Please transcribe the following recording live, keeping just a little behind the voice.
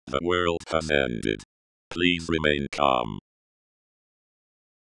The world has ended. Please remain calm.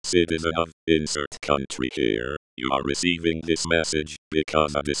 Citizen of insert country here. You are receiving this message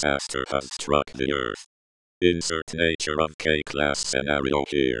because a disaster has struck the Earth. Insert nature of K-class scenario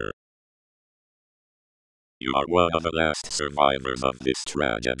here. You are one of the last survivors of this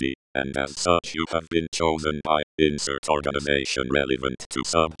tragedy, and as such you have been chosen by insert organization relevant to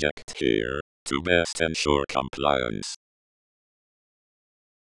subject here, to best ensure compliance.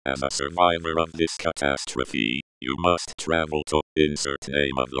 As a survivor of this catastrophe, you must travel to insert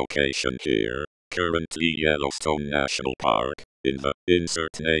name of location here, currently Yellowstone National Park, in the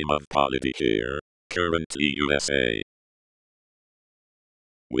insert name of polity here, currently USA.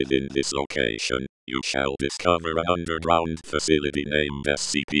 Within this location, you shall discover an underground facility named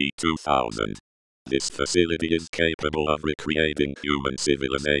SCP-2000. This facility is capable of recreating human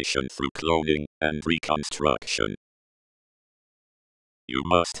civilization through cloning and reconstruction. You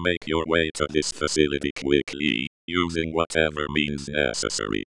must make your way to this facility quickly, using whatever means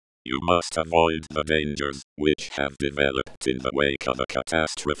necessary. You must avoid the dangers which have developed in the wake of a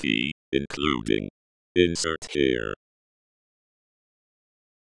catastrophe, including insert here.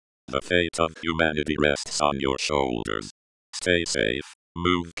 The fate of humanity rests on your shoulders. Stay safe,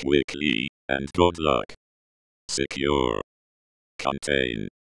 move quickly, and good luck. Secure. Contain.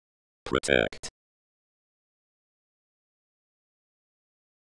 Protect.